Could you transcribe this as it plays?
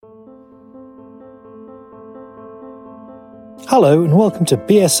Hello and welcome to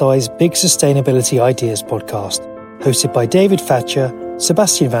BSI's Big Sustainability Ideas podcast, hosted by David Fatscher,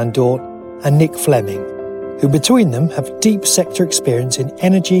 Sebastian van Dort and Nick Fleming, who between them have deep sector experience in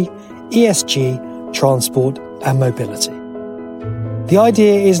energy, ESG, transport and mobility. The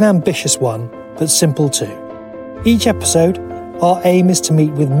idea is an ambitious one, but simple too. Each episode, our aim is to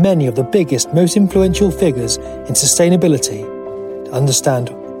meet with many of the biggest, most influential figures in sustainability to understand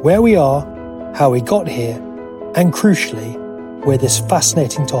where we are, how we got here, and crucially, where this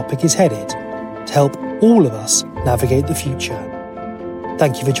fascinating topic is headed to help all of us navigate the future.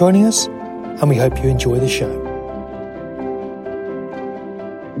 Thank you for joining us, and we hope you enjoy the show.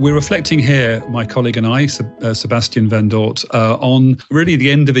 We're reflecting here, my colleague and I, Sebastian van Dort, on really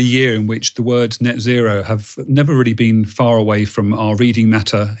the end of a year in which the words net zero have never really been far away from our reading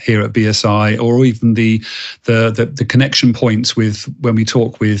matter here at BSI, or even the connection points with when we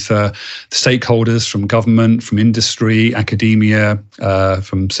talk with stakeholders from government, from industry, academia,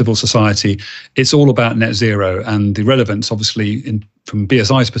 from civil society. It's all about net zero and the relevance, obviously, from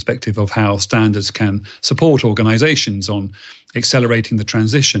BSI's perspective of how standards can support organisations on accelerating the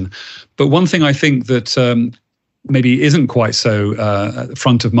transition. But one thing I think that maybe isn't quite so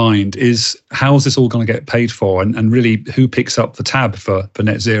front of mind is how is this all going to get paid for, and really who picks up the tab for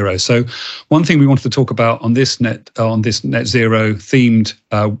net zero. So one thing we wanted to talk about on this net zero themed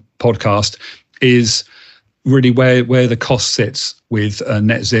podcast is really where the cost sits with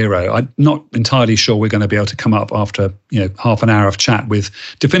net zero. I'm not entirely sure we're going to be able to come up after half an hour of chat with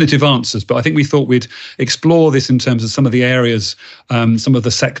definitive answers, but I think we thought we'd explore this in terms of some of the areas, some of the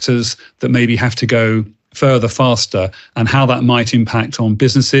sectors that maybe have to go further, faster, and how that might impact on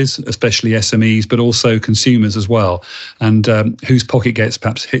businesses, especially SMEs, but also consumers as well, and whose pocket gets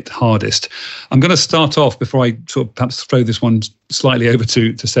perhaps hit hardest. I'm going to start off, before I sort of perhaps throw this one slightly over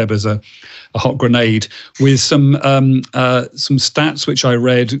to Seb as a hot grenade, with some stats which I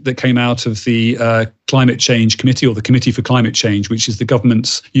read that came out of the Climate Change Committee, or the Committee for Climate Change, which is the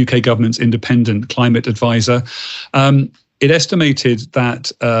UK government's independent climate advisor. It estimated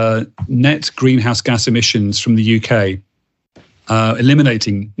that net greenhouse gas emissions from the UK,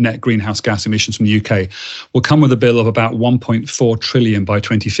 eliminating net greenhouse gas emissions from the UK, will come with a bill of about 1.4 trillion by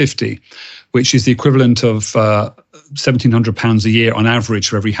 2050, which is the equivalent of £1,700 a year on average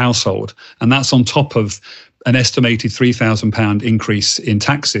for every household. And that's on top of an estimated £3,000 increase in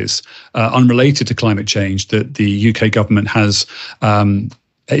taxes unrelated to climate change that the UK government has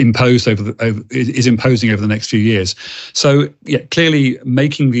imposing over the next few years. So clearly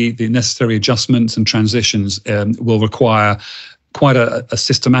making the necessary adjustments and transitions will require quite a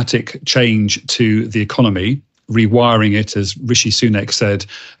systematic change to the economy, rewiring it, as Rishi Sunak said,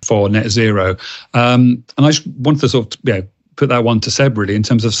 for net zero. And I just wanted to sort of put that one to Seb, really, in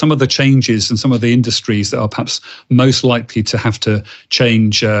terms of some of the changes and some of the industries that are perhaps most likely to have to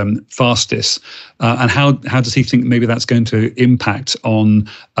change fastest, and how does he think maybe that's going to impact on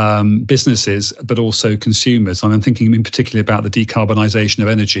businesses, but also consumers? And I'm thinking in particular about the decarbonisation of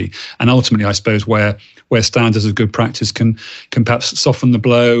energy, and ultimately, I suppose, where standards of good practice can perhaps soften the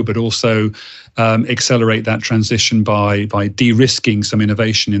blow, but also accelerate that transition by de-risking some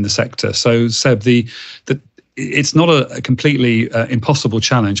innovation in the sector. So, Seb, it's not a completely impossible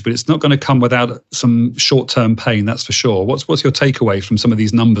challenge, but it's not going to come without some short-term pain, that's for sure. What's your takeaway from some of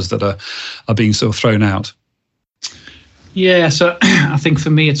these numbers that are being sort of thrown out? Yeah, so I think for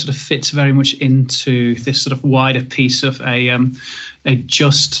me it sort of fits very much into this sort of wider piece of a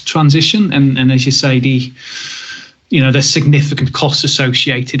just transition, and as you say, there's significant costs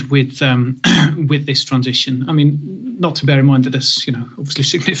associated with this transition. I mean, not to bear in mind that there's obviously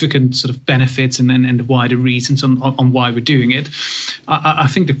significant sort of benefits and the wider reasons on why we're doing it. I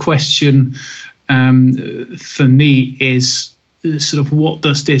think the question for me is sort of what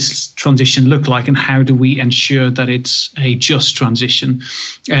does this transition look like, and how do we ensure that it's a just transition?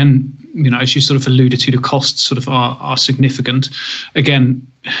 And as you sort of alluded to, the costs sort of are significant. Again,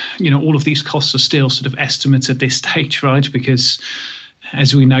 all of these costs are still sort of estimates at this stage, right? Because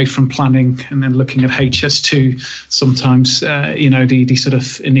as we know from planning and then looking at HS2, sometimes the sort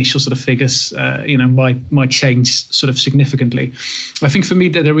of initial sort of figures might change sort of significantly. I think for me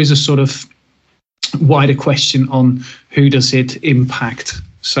that there is a sort of wider question on who does it impact.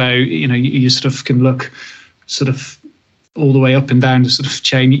 So you sort of can look sort of all the way up and down the sort of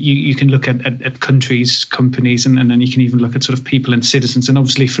chain. You can look at countries, companies, and then you can even look at sort of people and citizens. And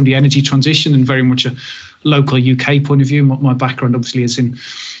obviously from the energy transition and very much a local UK point of view, my background obviously is in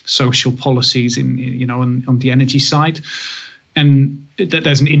social policies on the energy side. And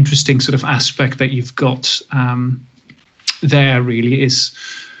there's an interesting sort of aspect that you've got there really is,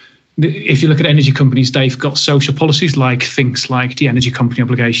 if you look at energy companies, they've got social policies like things like the energy company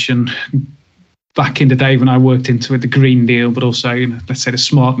obligation. Back in the day when I worked into it, the Green Deal, but also, let's say the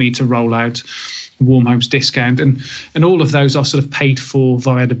smart meter rollout, warm homes discount, and all of those are sort of paid for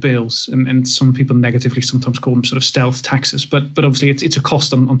via the bills. And some people negatively sometimes call them sort of stealth taxes, but obviously it's a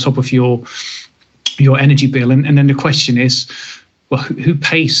cost on top of your energy bill. And then the question is, well, who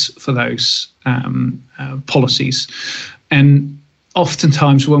pays for those policies? And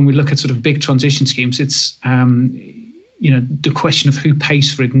oftentimes when we look at sort of big transition schemes, it's the question of who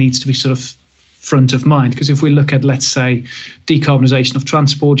pays for it needs to be sort of front of mind, because if we look at, let's say, decarbonisation of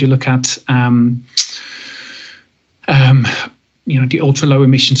transport, you look at the ultra low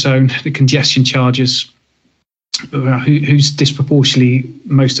emission zone, the congestion charges, who's disproportionately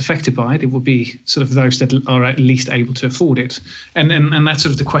most affected by it? It will be sort of those that are at least able to afford it, and that's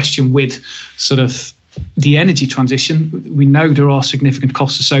sort of the question with sort of the energy transition. We know there are significant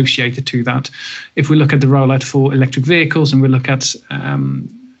costs associated to that. If we look at the rollout for electric vehicles and we look at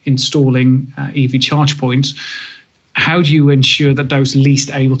installing EV charge points, how do you ensure that those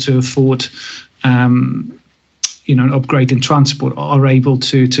least able to afford an upgrade in transport are able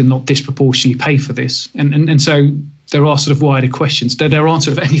to not disproportionately pay for this? And so there are sort of wider questions. There aren't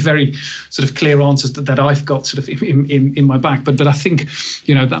sort of any very sort of clear answers that I've got sort of in my back, but I think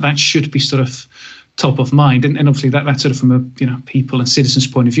that should be sort of top of mind, and obviously that's sort of from a people and citizens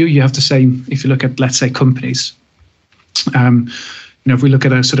point of view. You have to say, if you look at, let's say, companies, if we look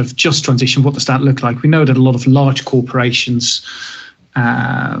at a sort of just transition, what does that look like? We know that a lot of large corporations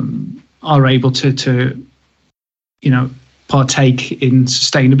are able to partake in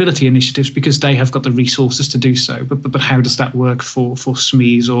sustainability initiatives because they have got the resources to do so. But how does that work for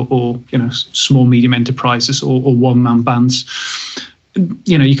SMEs or small medium enterprises or one-man bands?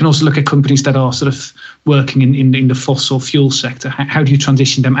 You can also look at companies that are sort of working in the fossil fuel sector. How do you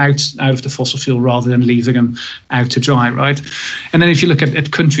transition them out of the fossil fuel rather than leaving them out to dry, right? And then if you look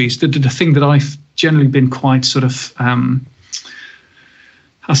at countries, the thing that I've generally been quite sort of, I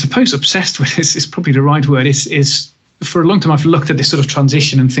suppose, obsessed with is probably the right word, is for a long time I've looked at this sort of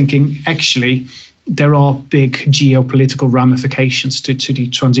transition and thinking, actually, there are big geopolitical ramifications to the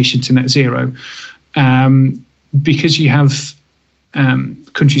transition to net zero, because you have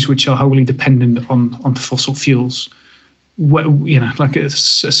countries which are wholly dependent on fossil fuels.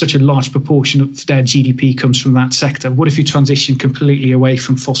 Such a large proportion of their GDP comes from that sector. What if you transition completely away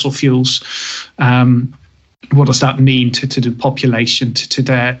from fossil fuels? What does that mean to the population, to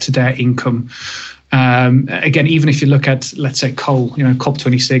their income? Again, even if you look at, let's say, coal,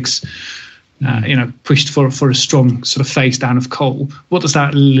 COP26, pushed for a strong sort of phase down of coal. What does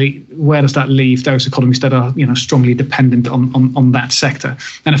that where does that leave those economies that are strongly dependent on that sector?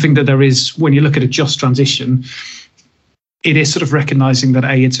 And I think that there is, when you look at a just transition, it is sort of recognizing that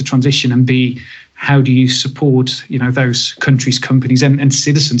A, it's a transition, and B, how do you support those countries, companies, and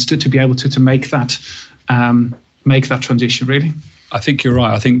citizens to be able to make that transition, really. I think you're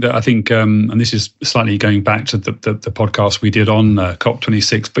right. I think, and this is slightly going back to the podcast we did on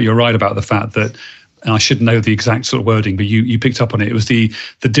COP26, but you're right about the fact that, and I should know the exact sort of wording, but you picked up on it. It was the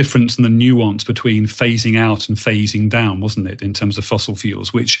difference and the nuance between phasing out and phasing down, wasn't it, in terms of fossil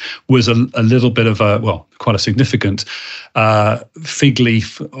fuels, which was a little bit of quite a significant fig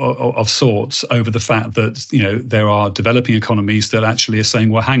leaf of sorts over the fact that, there are developing economies that actually are saying,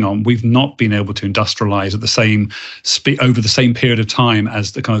 well, hang on, we've not been able to industrialize at the same over the same period of time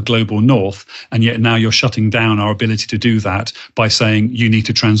as the kind of global north, and yet now you're shutting down our ability to do that by saying you need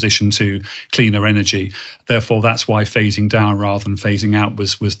to transition to cleaner energy. Therefore, that's why phasing down rather than phasing out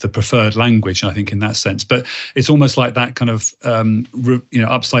was the preferred language, I think, in that sense. But it's almost like that kind of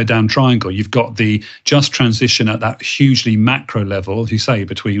upside down triangle. You've got the just transition at that hugely macro level, as you say,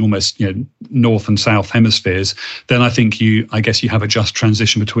 between almost north and south hemispheres. Then I guess you have a just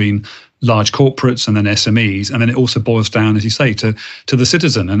transition between large corporates and then SMEs, and then it also boils down, as you say, to the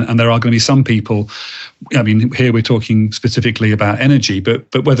citizen. And there are going to be some people. I mean, here we're talking specifically about energy, but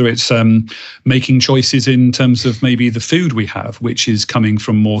whether it's making choices in terms of maybe the food we have, which is coming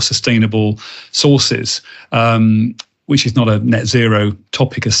from more sustainable sources, which is not a net zero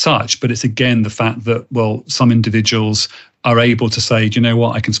topic as such, but it's again the fact that, well, some individuals are able to say, do you know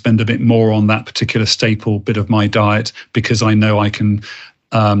what, I can spend a bit more on that particular staple bit of my diet because I know I can.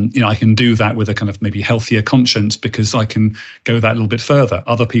 I can do that with a kind of maybe healthier conscience because I can go that little bit further.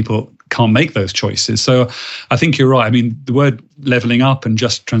 Other people can't make those choices. So I think you're right. I mean, the word levelling up and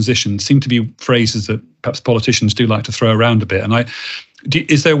just transition seem to be phrases that perhaps politicians do like to throw around a bit. And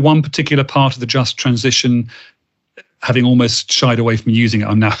is there one particular part of the just transition, having almost shied away from using it,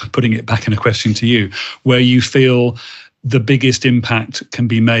 I'm now putting it back in a question to you, where you feel the biggest impact can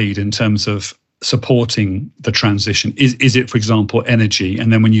be made in terms of supporting the transition? Is it, for example, energy?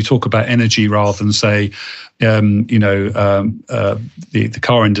 And then when you talk about energy rather than say, the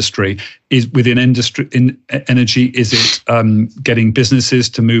car industry, is within industry in energy? Is it getting businesses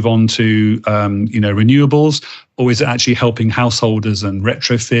to move on to renewables, or is it actually helping householders and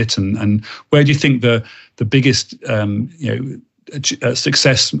retrofit? And where do you think the biggest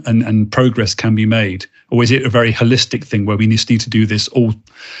success and progress can be made? Or is it a very holistic thing where we need to do this all?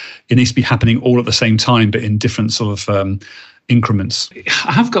 It needs to be happening all at the same time, but in different sort of increments.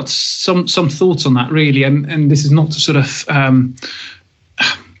 I have got some thoughts on that, really, and this is not to sort of.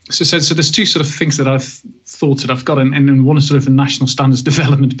 So there's two sort of things that I've thought that I've got, and one is sort of a national standards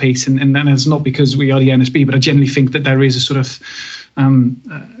development piece, and it's not because we are the NSB, but I generally think that there is a sort of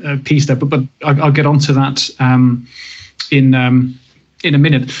a piece there. But I'll get onto that in a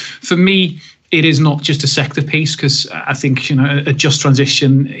minute. For me, it is not just a sector piece, because I think a just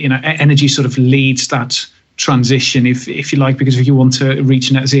transition, energy sort of leads that transition, if you like, because if you want to reach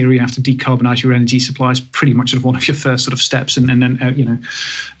net zero, you have to decarbonize your energy supplies. Pretty much one of your first sort of steps, and then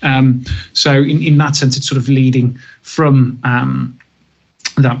so in that sense, it's sort of leading from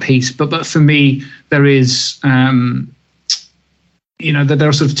that piece. But for me, there is there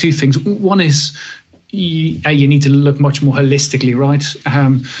are sort of two things. One is, you need to look much more holistically, right?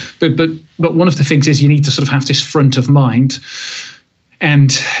 But one of the things is you need to sort of have this front of mind,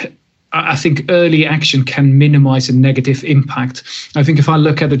 and I think early action can minimize a negative impact. I think if I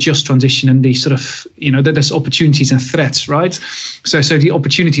look at a just transition and the sort of, there's opportunities and threats, right? So the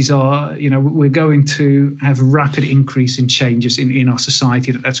opportunities are, we're going to have a rapid increase in changes in our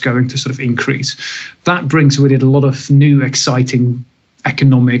society that's going to sort of increase. That brings with it a lot of new, exciting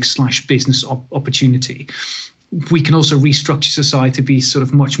economic/business opportunity. We can also restructure society to be sort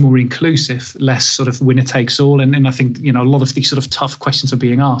of much more inclusive, less sort of winner takes all. And I think, a lot of these sort of tough questions are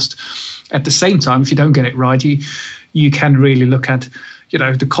being asked. At the same time, if you don't get it right, you can really look at,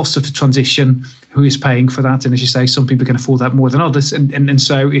 the cost of the transition, who is paying for that. And as you say, some people can afford that more than others. And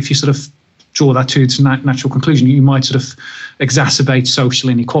so if you sort of draw that to its natural conclusion, you might sort of exacerbate social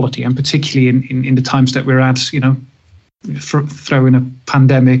inequality. And particularly in the times that we're at, throw in a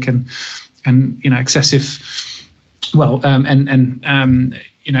pandemic and excessive, in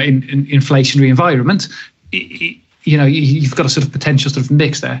inflationary environment, you've got a sort of potential sort of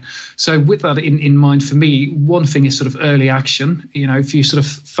mix there. So with that in mind, for me, one thing is sort of early action. If you sort of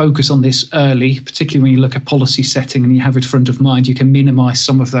focus on this early, particularly when you look at policy setting and you have it front of mind, you can minimize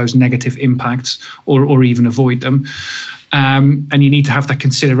some of those negative impacts or even avoid them. And you need to have that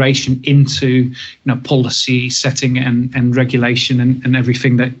consideration into policy setting and regulation and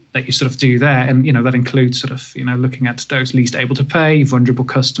everything that you sort of do there. And that includes sort of looking at those least able to pay, vulnerable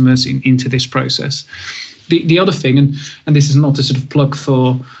customers into this process. The other thing, and this is not a sort of plug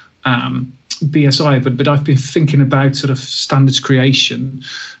for BSI, but I've been thinking about sort of standards creation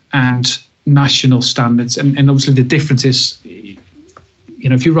and national standards, and obviously the difference is,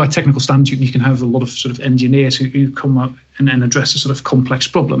 if you write technical standards, you can have a lot of sort of engineers who come up and then address a sort of complex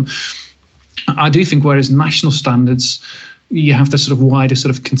problem. I do think whereas national standards, you have the sort of wider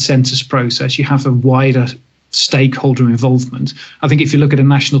sort of consensus process, you have a wider stakeholder involvement. I think if you look at a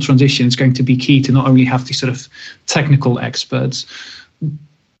national transition, it's going to be key to not only have the sort of technical experts,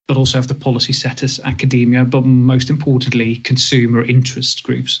 but also have the policy setters, academia, but most importantly, consumer interest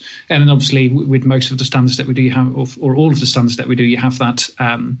groups. And then obviously with most of the standards that we do, you have, or all of the standards that we do, you have that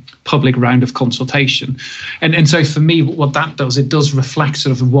public round of consultation. And so for me, what that does, it does reflect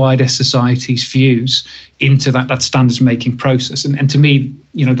sort of the wider society's views into that standards making process. And to me,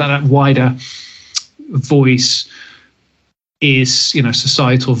 that wider voice is,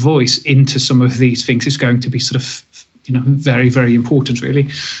 societal voice into some of these things is going to be sort of very, very important, really.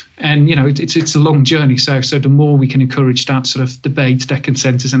 And, it's a long journey. So the more we can encourage that sort of debate, that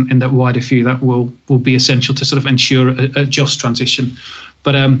consensus and that wider view, that will be essential to sort of ensure a just transition.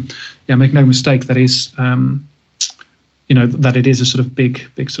 But, make no mistake, that is, that it is a sort of big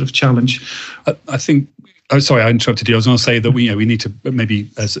sort of challenge. I think, sorry, I interrupted you. I was going to say that we need to maybe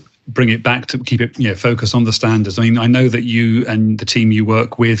bring it back to keep it focused on the standards. I mean, I know that you and the team you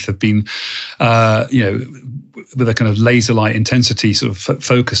work with have been, with a kind of laser-like intensity sort of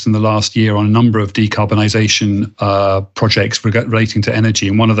focused in the last year on a number of decarbonisation projects relating to energy,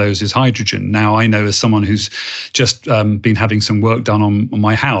 and one of those is hydrogen. Now, I know as someone who's just been having some work done on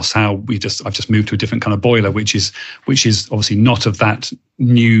my house, how I've just moved to a different kind of boiler, which is obviously not of that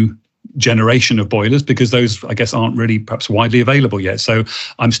new generation of boilers, because those, I guess, aren't really perhaps widely available yet. So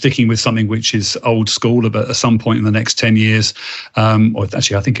I'm sticking with something which is old school, but at some point in the next 10 years, or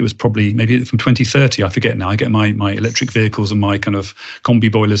actually I think it was probably maybe from 2030, I forget now. I get my electric vehicles and my kind of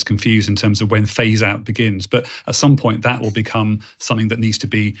combi boilers confused in terms of when phase out begins. But at some point that will become something that needs to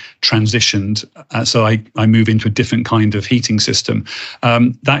be transitioned. So I move into a different kind of heating system.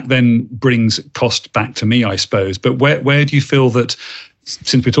 That then brings cost back to me, I suppose. But where do you feel that,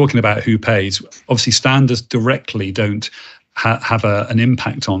 since we're talking about who pays, obviously standards directly don't have an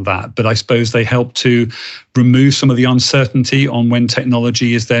impact on that, but I suppose they help to remove some of the uncertainty on when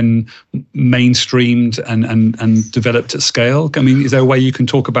technology is then mainstreamed and developed at scale? I mean, is there a way you can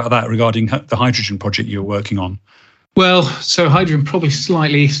talk about that regarding the hydrogen project you're working on? Well, so hydrogen probably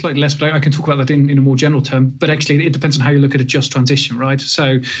slightly less, but I can talk about that in a more general term. But actually, it depends on how you look at a just transition, right?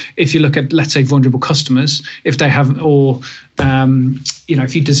 So if you look at, let's say, vulnerable customers, if they have, or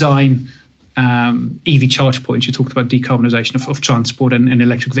if you design EV charge points, you talked about decarbonisation of transport and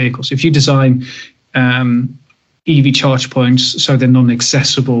electric vehicles. If you design EV charge points so they're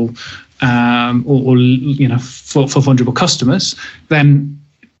non-accessible for vulnerable customers, then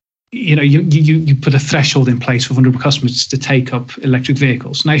you put a threshold in place for vulnerable customers to take up electric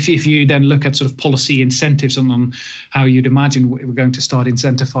vehicles. Now, if you then look at sort of policy incentives on how you'd imagine we're going to start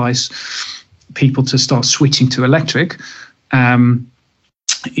incentivize people to start switching to electric,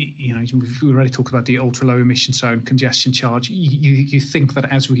 we already talked about the ultra low emission zone congestion charge. You think that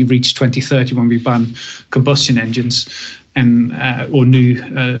as we reach 2030, when we ban combustion engines and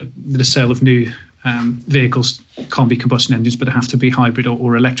the sale of new vehicles can't be combustion engines, but they have to be hybrid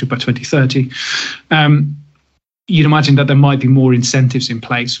or electric by 2030. You'd imagine that there might be more incentives in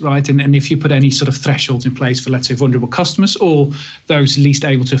place, right? And if you put any sort of thresholds in place for, let's say, vulnerable customers or those least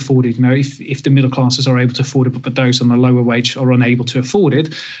able to afford it, if the middle classes are able to afford it, but those on the lower wage are unable to afford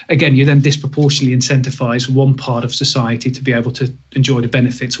it, again, you then disproportionately incentivize one part of society to be able to enjoy the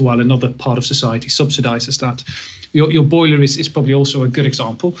benefits while another part of society subsidizes that. Your boiler is probably also a good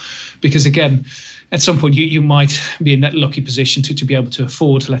example, because again, at some point you might be in that lucky position to be able to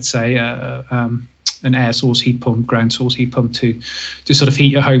afford, let's say, an air source heat pump, ground source heat pump to sort of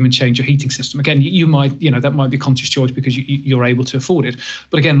heat your home and change your heating system. Again, you might, that might be conscious choice because you're able to afford it.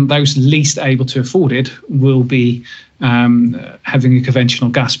 But again, those least able to afford it will be having a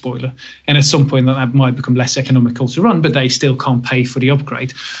conventional gas boiler. And at some point that might become less economical to run, but they still can't pay for the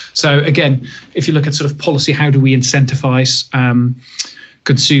upgrade. So again, if you look at sort of policy, how do we incentivize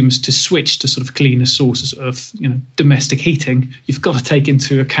consumers to switch to sort of cleaner sources of domestic heating? You've got to take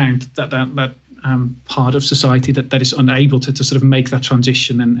into account that part of society that is unable to sort of make that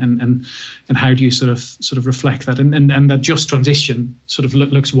transition, and how do you sort of reflect that, and that just transition sort of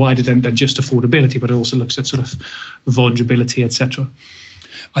looks wider than just affordability, but it also looks at sort of vulnerability, etc.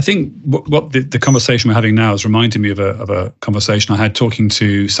 I think what the conversation we're having now is reminding me of a conversation I had talking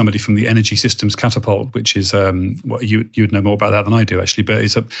to somebody from the Energy Systems Catapult, which is what you'd know more about that than I do, actually, but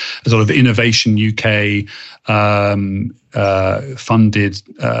it's a sort of Innovation UK funded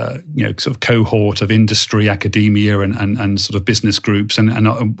sort of cohort of industry, academia and sort of business groups, and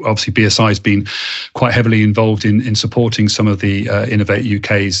obviously BSI has been quite heavily involved in supporting some of the Innovate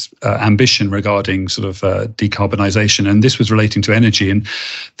UK's ambition regarding sort of decarbonisation, and this was relating to energy. And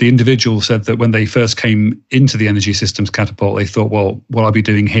the individual said that when they first came into the Energy Systems Catapult, they thought, well, what I'll be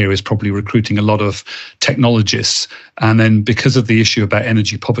doing here is probably recruiting a lot of technologists, and then because of the issue about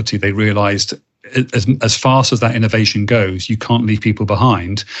energy poverty, they realised as fast as that innovation goes, you can't leave people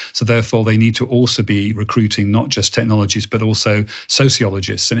behind. So therefore, they need to also be recruiting not just technologists, but also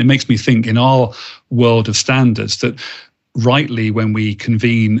sociologists. And it makes me think, in our world of standards, that rightly, when we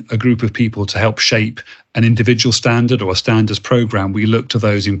convene a group of people to help shape an individual standard or a standards program, we look to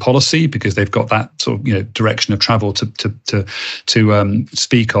those in policy because they've got that sort of direction of travel to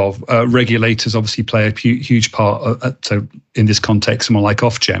speak of. Regulators obviously play a huge part. So in this context, someone like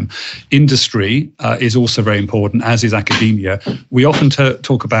Ofgem. Industry is also very important, as is academia. We often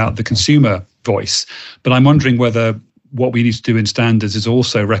talk about the consumer voice, but I'm wondering whether what we need to do in standards is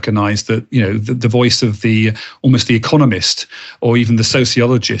also recognise that the voice of the economist or even the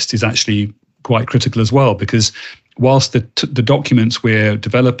sociologist is actually quite critical as well, because whilst the documents we're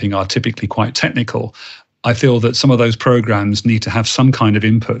developing are typically quite technical, I feel that some of those programs need to have some kind of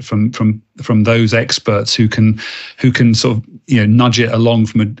input from those experts who can sort of nudge it along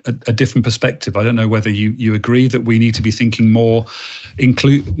from a different perspective. I don't know whether you agree that we need to be thinking more, throw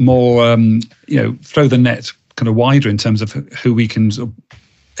the net kind of wider in terms of who we can sort of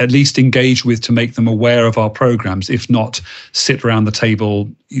at least engage with to make them aware of our programs, if not sit around the table,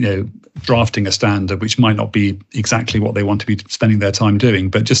 drafting a standard, which might not be exactly what they want to be spending their time doing,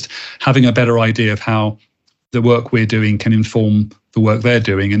 but just having a better idea of how the work we're doing can inform the work they're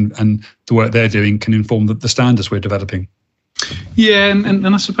doing, and the work they're doing can inform the standards we're developing. Yeah, and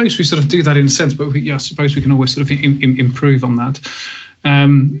I suppose we sort of do that in a sense, but I suppose we can always sort of improve on that.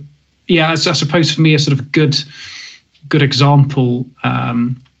 I suppose for me, a sort of good example,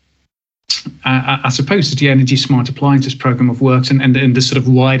 I suppose, is the Energy Smart Appliances Programme of Works and the sort of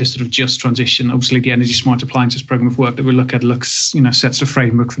wider sort of just transition. Obviously, the Energy Smart Appliances Programme of Work that we look at sets the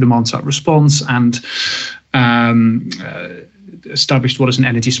framework for demand-side response and established what is an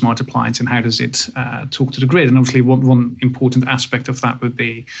energy smart appliance and how does it talk to the grid. And obviously, one important aspect of that would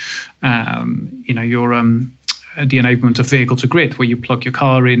be, the enablement of vehicle to grid, where you plug your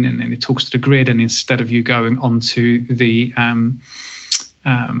car in and it talks to the grid, and instead of you going onto the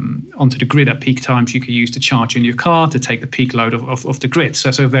grid at peak times, you can use the charge in your car to take the peak load of the grid. So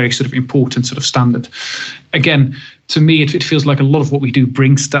it's a very sort of important sort of standard. Again, to me, it feels like a lot of what we do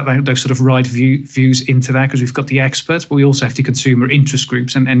brings those sort of right views into that, because we've got the experts, but we also have the consumer interest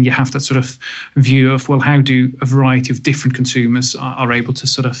groups, and you have that sort of view of, well, how do a variety of different consumers are able to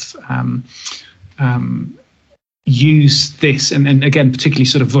sort of use this, and again, particularly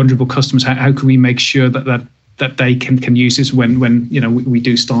sort of vulnerable customers, how can we make sure that they can use this when we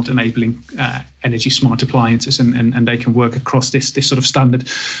do start enabling energy smart appliances, and they can work across this sort of standard.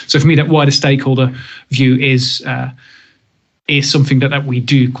 So for me, that wider stakeholder view is something that we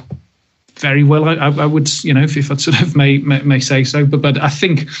do very well. I would, if I sort of may say so, but I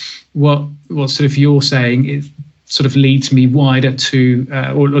think what sort of you're saying is sort of leads me wider to,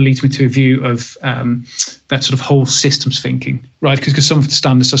 or leads me to a view of that sort of whole systems thinking, right? Because some of the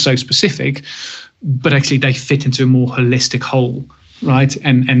standards are so specific, but actually they fit into a more holistic whole, right?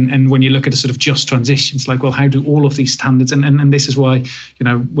 And when you look at a sort of just transition, it's like, well, how do all of these standards, and this is why,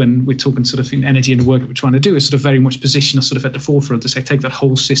 when we're talking sort of in energy and the work that we're trying to do is sort of very much position us sort of at the forefront to say, take that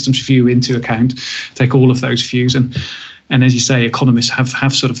whole systems view into account, take all of those views. And as you say, economists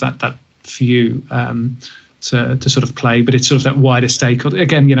have sort of that view to sort of play, but it's sort of that wider stakeholder.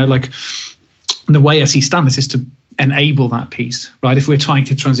 Again, like the way I see standards is to enable that piece, right? If we're trying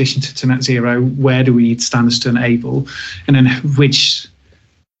to transition to net zero, where do we need standards to enable? And then which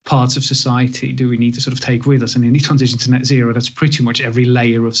parts of society do we need to sort of take with us? And in the transition to net zero, that's pretty much every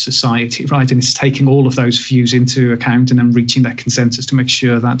layer of society, right? And it's taking all of those views into account and then reaching that consensus to make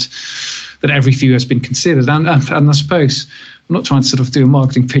sure that every view has been considered. And I suppose, I'm not trying to sort of do a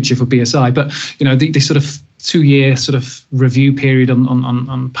marketing picture for BSI, but the sort of 2-year sort of review period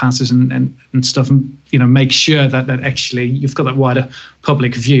on passes and stuff, and make sure that actually you've got that wider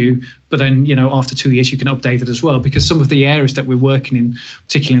public view, but then after 2 years you can update it as well, because some of the areas that we're working in,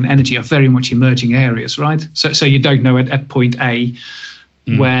 particularly in energy, are very much emerging areas, right? So you don't know at point A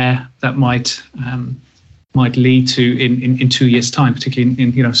where that might lead to in 2 years' time, particularly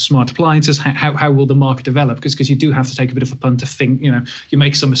in smart appliances. How will the market develop? Because you do have to take a bit of a punt to think. You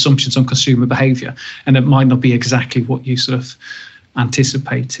make some assumptions on consumer behaviour, and it might not be exactly what you sort of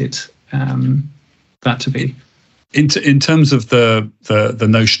anticipated that to be. In terms of the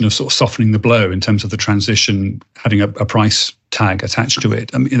notion of sort of softening the blow, in terms of the transition having a price tag attached to it,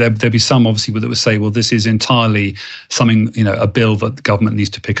 I mean, there'd be some obviously that would say, well, this is entirely something, a bill that the government needs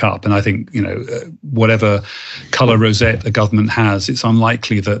to pick up. And I think, whatever colour rosette the government has, it's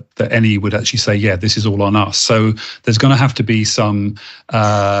unlikely that any would actually say, yeah, this is all on us. So there's going to have to be some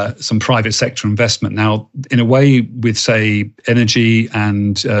private sector investment. Now, in a way, with say energy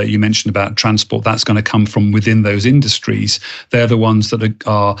and you mentioned about transport, that's going to come from within those industries. They're the ones that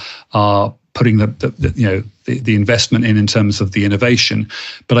are putting the investment in terms of the innovation.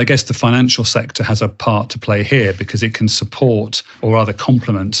 But I guess the financial sector has a part to play here, because it can support or rather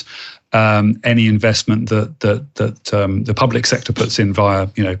complement any investment that the public sector puts in via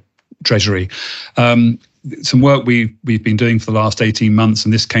Treasury. Some work we've been doing for the last 18 months,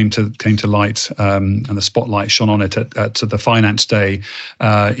 and this came to light, and the spotlight shone on it at the Finance Day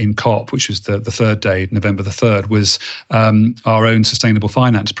in COP, which was the third day, November the 3rd, was our own sustainable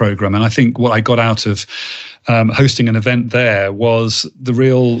finance program. And I think what I got out of hosting an event there was the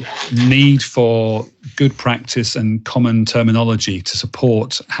real need for good practice and common terminology to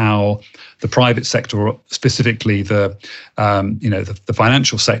support how the private sector, or specifically the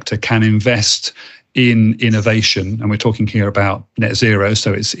financial sector, can invest in innovation. And we're talking here about net zero,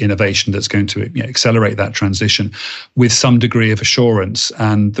 so it's innovation that's going to accelerate that transition with some degree of assurance.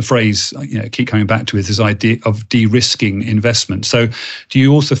 And the phrase keep coming back to is this idea of de-risking investment. So do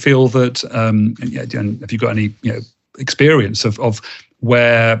you also feel that, and have you got any experience of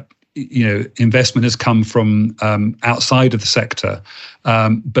where investment has come from outside of the sector,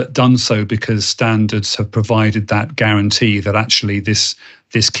 but done so because standards have provided that guarantee that actually this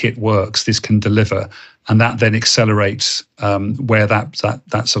kit works, this can deliver, and that then accelerates where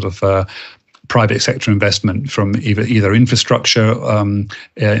that sort of private sector investment from either infrastructure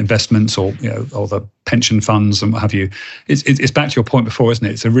investments or the pension funds and what have you. It's back to your point before, isn't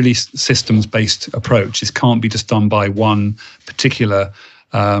it? It's a really systems-based approach. This can't be just done by one particular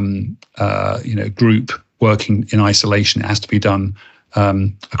group working in isolation. It has to be done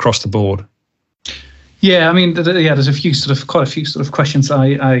across the board. Yeah, I mean, there's quite a few questions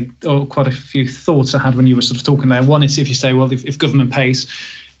or quite a few thoughts I had when you were sort of talking there. One is if you say, well, if government pays,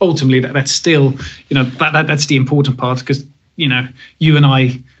 ultimately that's still, that's the important part, because, you and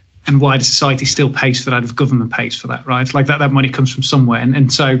I and wider society still pays for that if government pays for that, right? Like that money comes from somewhere.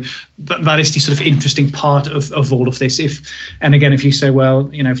 And so that is the sort of interesting part of all of this. And again, if you say, well,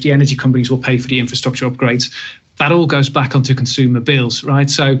 if the energy companies will pay for the infrastructure upgrades, that all goes back onto consumer bills, right?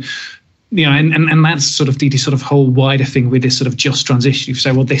 So, and that's sort of the sort of whole wider thing with this sort of just transition. If you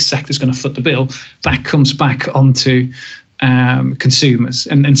say, well, this sector is going to foot the bill, that comes back onto consumers.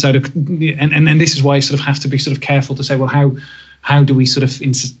 And so, and this is why you sort of have to be sort of careful to say, well, how do we sort of,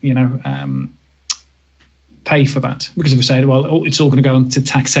 pay for that? Because if we say, well, it's all going to go into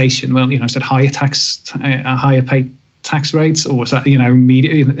taxation, well, is that higher pay tax rates, or is that,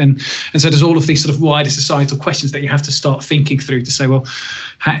 immediate? And so there's all of these sort of wider societal questions that you have to start thinking through to say, well,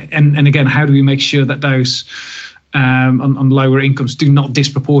 and again, how do we make sure that those on lower incomes do not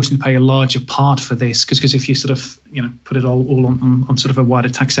disproportionately pay a larger part for this? Because if you sort of, put it all on sort of a wider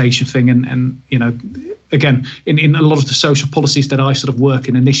taxation thing, and again, in a lot of the social policies that I sort of work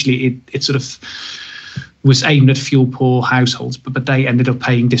in, initially it sort of was aimed at fuel poor households, but they ended up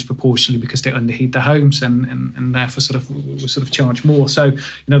paying disproportionately because they underheat their homes and therefore sort of charged more. So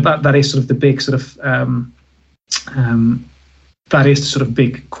that is sort of the big sort of that is the sort of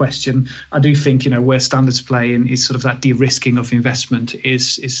big question. I do think where standards play in is sort of that de-risking of investment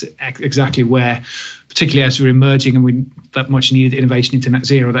is exactly where, particularly as we're emerging and we that much needed innovation into net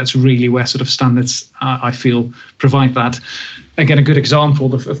zero, that's really where sort of standards I feel provide that. Again, a good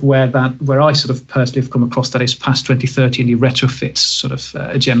example of where I sort of personally have come across that is past 2030 and the retrofits sort of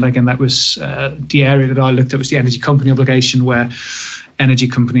agenda. Again, that was the area that I looked at was the energy company obligation, where energy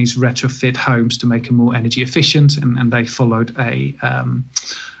companies retrofit homes to make them more energy efficient, and they followed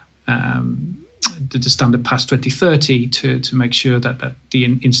the standard past 2030 to make sure that the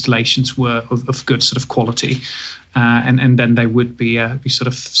installations were of good sort of quality, and then they would be sort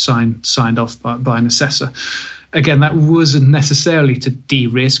of signed off by an assessor. Again, that wasn't necessarily to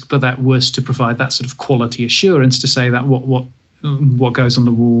de-risk, but that was to provide that sort of quality assurance to say that what goes on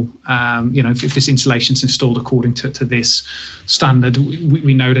the wall, if this installation is installed according to this standard,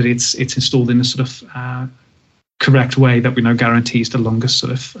 we know that it's installed in a sort of correct way that we know guarantees the longest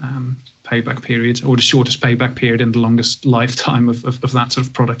sort of payback period, or the shortest payback period and the longest lifetime of that sort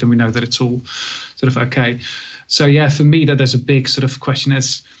of product, and we know that it's all sort of okay. So yeah, for me, that there's a big sort of question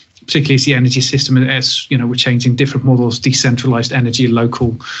as particularly as the energy system, as we're changing different models, decentralized energy,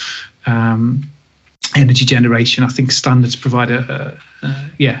 local energy generation. I think standards provide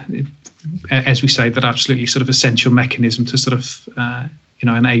as we say, that absolutely sort of essential mechanism to sort of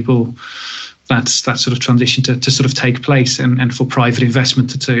enable that sort of transition to sort of take place, and for private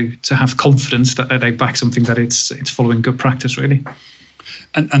investment to have confidence that they back something that it's following good practice, really.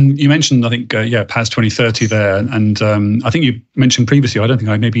 And you mentioned, I think, past 2030 there, and I think you mentioned previously, I don't think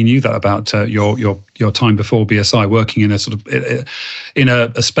I maybe knew that about your time before BSI, working in a sort of in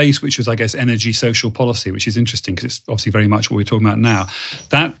a space which was, I guess, energy social policy, which is interesting because it's obviously very much what we're talking about now.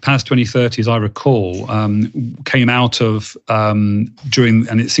 That past 2030, as I recall, came out of during,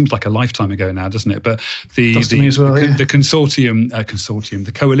 and it seems like a lifetime ago now, doesn't it? But the consortium,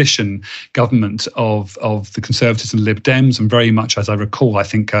 the coalition government of the Conservatives and Lib Dems, and very much, as I recall, I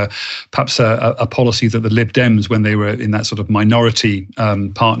think perhaps a policy that the Lib Dems, when they were in that sort of minority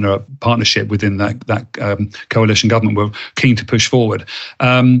partnership within that coalition government, were keen to push forward.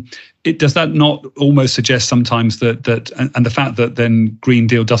 Does that not almost suggest sometimes that the fact that then Green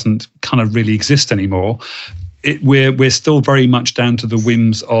Deal doesn't kind of really exist anymore, we're still very much down to the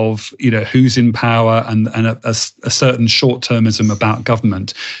whims of who's in power and a certain short-termism about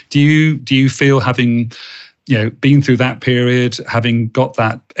government? Do you feel, having been through that period, having got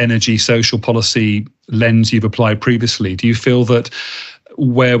that energy social policy lens you've applied previously, do you feel that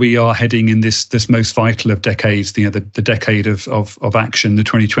where we are heading in this most vital of decades, the decade of action, the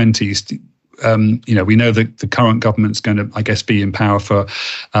 2020s, we know that the current government's going to, I guess, be in power for,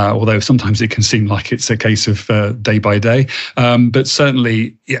 although sometimes it can seem like it's a case of day by day, but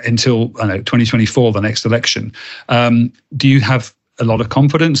certainly until 2024, the next election. Do you have a lot of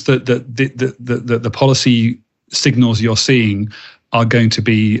confidence that the policy signals you're seeing are going to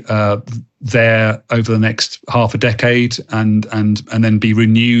be there over the next half a decade and then be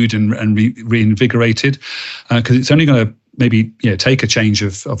renewed and reinvigorated? Because it's only going to maybe take a change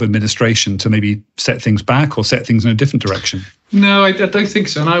of administration to maybe set things back or set things in a different direction. No, I don't think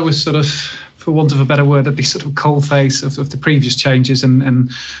so. And I was sort of, for want of a better word, at the sort of cold face of the previous changes, and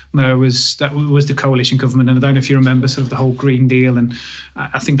that was the coalition government. And I don't know if you remember sort of the whole Green Deal, and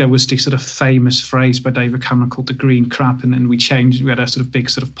I think there was the sort of famous phrase by David Cameron called the green crap, and then we had a sort of big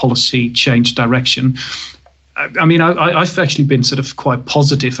sort of policy change direction. I mean, I've actually been sort of quite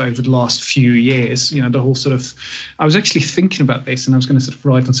positive over the last few years. The whole sort of, I was actually thinking about this, and I was going to sort of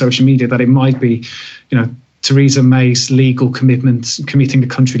write on social media that it might be, Theresa May's legal commitment, committing the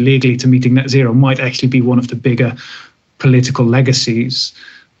country legally to meeting net zero, might actually be one of the bigger political legacies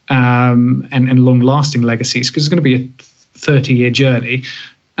and long-lasting legacies, because it's going to be a 30-year journey.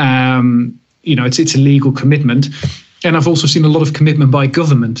 It's a legal commitment. And I've also seen a lot of commitment by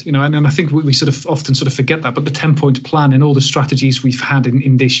government, and I think we sort of often sort of forget that. But the 10-point plan and all the strategies we've had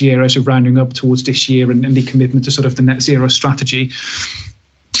in this year, as we're rounding up towards this year, and the commitment to sort of the net zero strategy,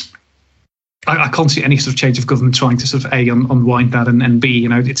 I can't see any sort of change of government trying to sort of A, unwind that, and B,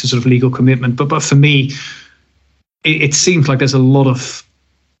 it's a sort of legal commitment. But for me, it seems like there's a lot of,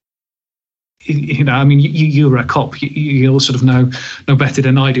 I mean, you're a cop, you all sort of know better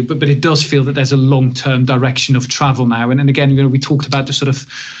than I do, but it does feel that there's a long-term direction of travel now. And again, we talked about the sort of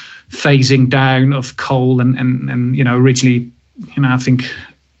phasing down of coal, and originally, I think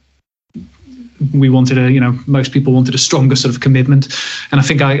we wanted most people wanted a stronger sort of commitment. And I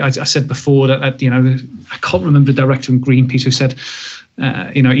think I said before that I can't remember the director in Greenpeace who said,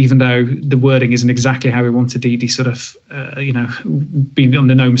 even though the wording isn't exactly how we wanted, the sort of, being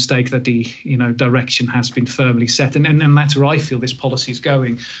under no mistake that the, direction has been firmly set. And that's where I feel this policy is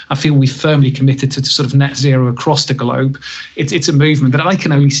going. I feel we've firmly committed to sort of net zero across the globe. It's a movement that I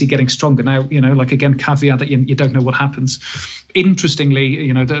can only see getting stronger now, again, caveat that you don't know what happens.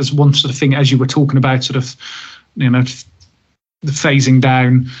 Interestingly, there's one sort of thing, as you were talking about, sort of, the phasing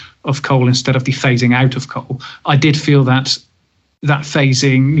down of coal instead of the phasing out of coal. I did feel that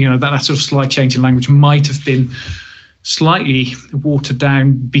phasing, that sort of slight change in language might have been slightly watered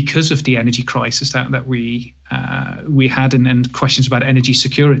down because of the energy crisis that we had, and questions about energy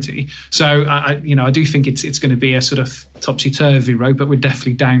security. So I do think it's going to be a sort of topsy-turvy road, but we're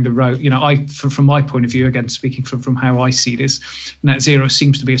definitely down the road. From my point of view, again, speaking from how I see this, net zero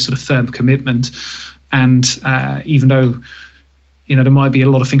seems to be a sort of firm commitment, and even though there might be a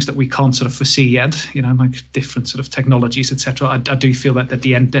lot of things that we can't sort of foresee yet, like different sort of technologies, etc. I do feel that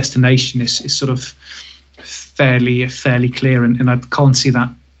the end destination is sort of fairly clear, and I can't see that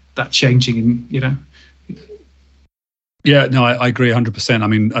changing. Yeah, no, I agree 100%. I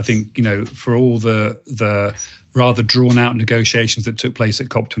mean, I think for all the rather drawn out negotiations that took place at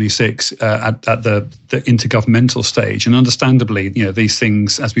COP26 at the intergovernmental stage, and understandably, these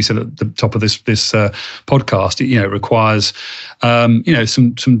things, as we said at the top of this podcast, it requires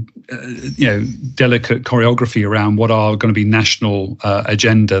some delicate choreography around what are going to be national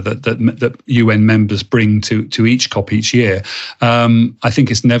agenda that UN members bring to each COP each year. I think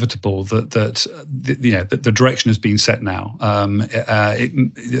it's inevitable that the direction has been set now.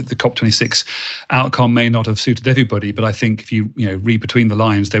 The COP26 outcome may not have suited everybody, but I think if you read between the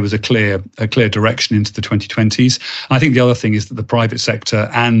lines, there was a clear direction into the 2020s. And I think the other thing is that the private sector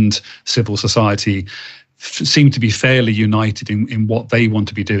and civil society seem to be fairly united in what they want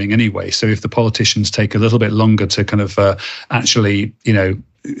to be doing anyway. So if the politicians take a little bit longer to kind of actually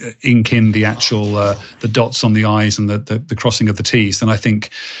ink in the actual the dots on the I's and the crossing of the T's, then I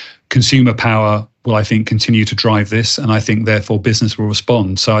think consumer power will, continue to drive this, and I think therefore business will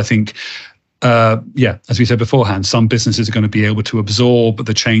respond. So I think, as we said beforehand, some businesses are going to be able to absorb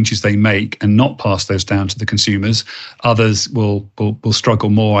the changes they make and not pass those down to the consumers. Others will struggle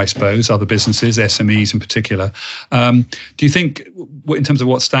more, I suppose. Other businesses, SMEs in particular. Do you think, in terms of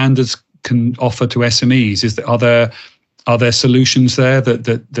what standards can offer to SMEs, are there solutions there that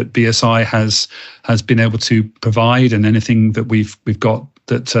BSI has been able to provide, and anything that we've got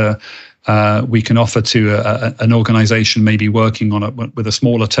that we can offer to an organisation maybe working on it with a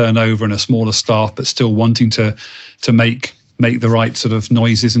smaller turnover and a smaller staff, but still wanting to make the right sort of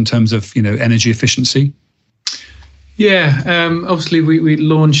noises in terms of energy efficiency? Yeah, obviously we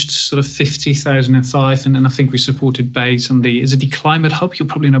launched sort of 50,005, and I think we supported BASE on the Climate Hub. You'll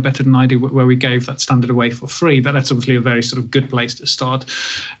probably know better than I do where we gave that standard away for free, but that's obviously a very sort of good place to start.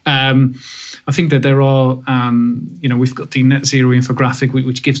 I think that there are, we've got the net zero infographic,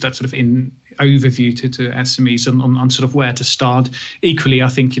 which gives that sort of overview to SMEs on sort of where to start. Equally, I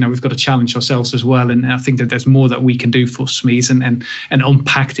think, we've got to challenge ourselves as well. And I think that there's more that we can do for SMEs and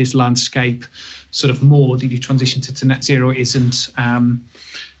unpack this landscape sort of more. The transition to net zero isn't an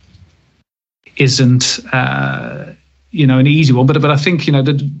easy one, but I think,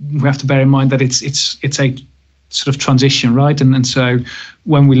 that we have to bear in mind that it's a sort of transition, right? And so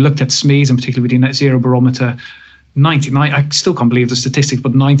when we looked at SMEs, and particularly with the net zero barometer, 99, I still can't believe the statistics,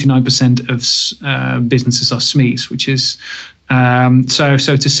 but 99% of businesses are SMEs, which is so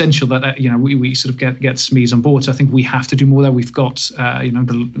it's essential that we sort of get SMEs on board. So I think we have to do more there. We've got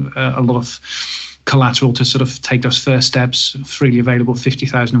a lot of collateral to sort of take those first steps, freely available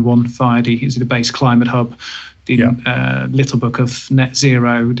 50,001 via the BASE Climate Hub, the little book of net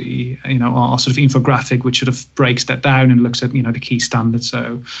zero, our sort of infographic, which sort of breaks that down and looks at the key standards.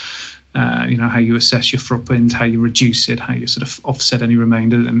 So how you assess your footprint, how you reduce it, how you sort of offset any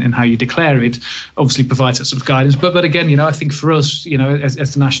remainder, and how you declare it, obviously provides that sort of guidance. But again, I think for us, as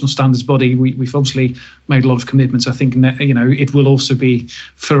the national standards body, we've obviously made a lot of commitments. I think it will also be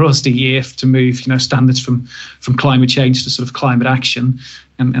for us the year to move standards from climate change to sort of climate action.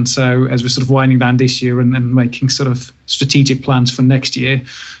 And so as we're sort of winding down this year and making sort of strategic plans for next year,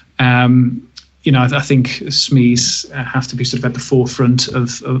 I think SMEs have to be sort of at the forefront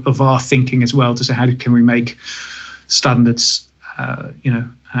of our thinking as well, to say how can we make standards,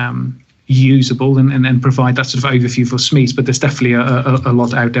 usable and provide that sort of overview for SMEs. But there's definitely a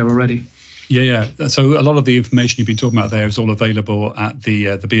lot out there already. Yeah. So a lot of the information you've been talking about there is all available at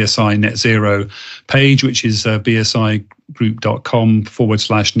the BSI Net Zero page, which is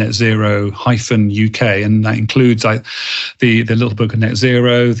bsigroup.com/net zero-UK, and that includes the little book of net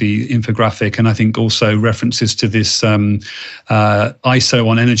zero, the infographic, and I think also references to this ISO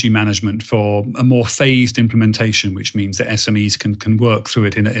on energy management for a more phased implementation, which means that SMEs can work through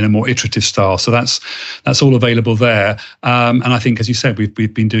it in a more iterative style. So that's all available there. And I think, as you said,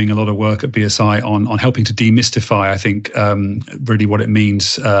 we've been doing a lot of work at BSI on helping to demystify, I think, really what it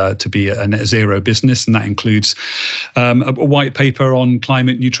means to be a net zero business, and that includes a white paper on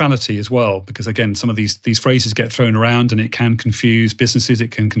climate neutrality as well, because again, some of these phrases get thrown around and it can confuse businesses, it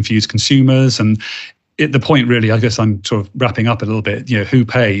can confuse consumers, and the point really, I guess I'm sort of wrapping up a little bit, who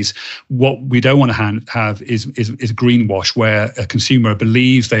pays? What we don't want to have is greenwash, where a consumer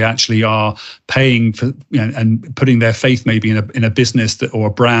believes they actually are paying for, and putting their faith maybe in a business or a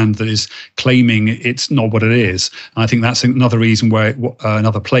brand that is claiming it's not what it is. And I think that's another reason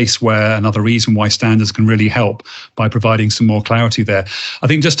another reason why standards can really help by providing some more clarity there. I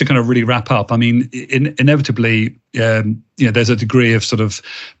think just to kind of really wrap up, I mean, inevitably, there's a degree of sort of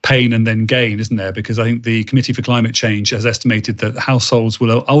pain and then gain, isn't there? Because I think the Committee for Climate Change has estimated that households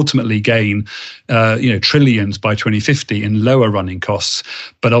will ultimately gain, trillions by 2050 in lower running costs.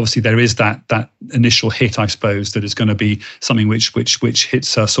 But obviously there is that initial hit, I suppose, that is going to be something which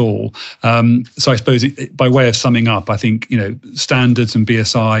hits us all. So I suppose by way of summing up, I think, standards and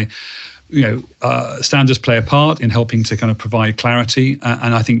BSI, standards play a part in helping to kind of provide clarity.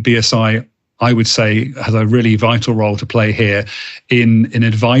 And I think BSI, I would say, has a really vital role to play here in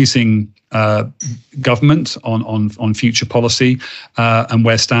advising government on future policy, and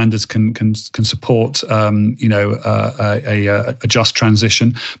where standards can support a just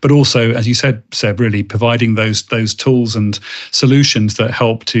transition, but also, as you said, Seb, really providing those tools and solutions that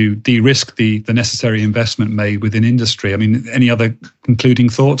help to de-risk the necessary investment made within industry. I mean, any other concluding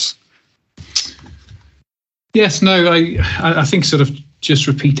thoughts? Yes, no, I think sort of just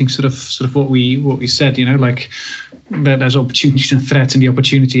repeating sort of what we said, like that there's opportunities and threats, and the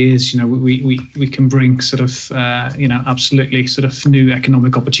opportunity is, we can bring sort of, absolutely sort of new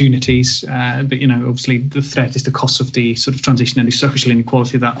economic opportunities. But, obviously the threat is the cost of the sort of transition and the social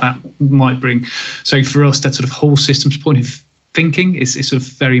inequality that might bring. So for us, that sort of whole systems point of thinking is sort of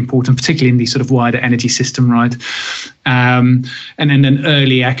very important, particularly in the sort of wider energy system, right? And then an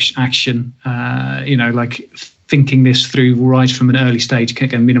early action, like thinking this through right from an early stage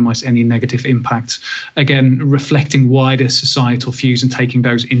can minimize any negative impact. Again, reflecting wider societal views and taking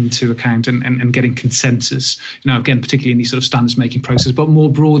those into account and getting consensus, again, particularly in these sort of standards making process, but more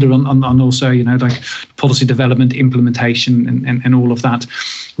broader on also, like policy development, implementation and all of that,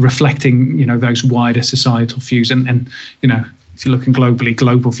 reflecting, those wider societal views. And if you're looking globally,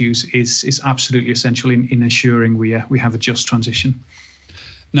 global views is absolutely essential in ensuring we have a just transition.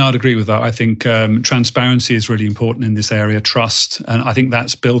 No, I'd agree with that. I think transparency is really important in this area, trust. And I think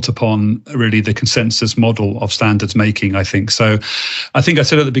that's built upon really the consensus model of standards making, I think. So I think I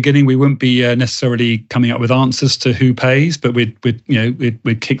said at the beginning, we wouldn't be necessarily coming up with answers to who pays, but we'd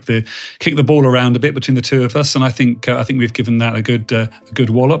kick the ball around a bit between the two of us. And I think we've given that a good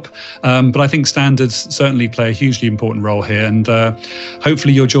wallop. But I think standards certainly play a hugely important role here. And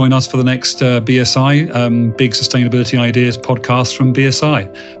hopefully you'll join us for the next BSI, Big Sustainability Ideas podcast from BSI.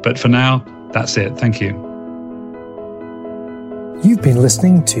 But for now, that's it. Thank you. You've been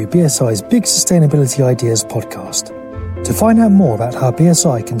listening to BSI's Big Sustainability Ideas podcast. To find out more about how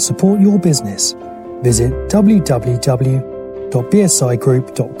BSI can support your business, visit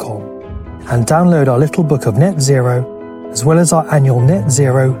www.bsigroup.com and download our little book of Net Zero, as well as our annual Net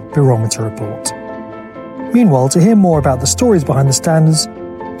Zero Barometer report. Meanwhile, to hear more about the stories behind the standards,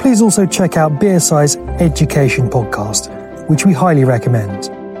 please also check out BSI's Education podcast, which we highly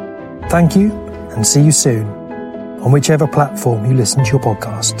recommend. Thank you, and see you soon, on whichever platform you listen to your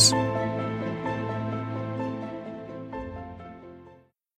podcasts.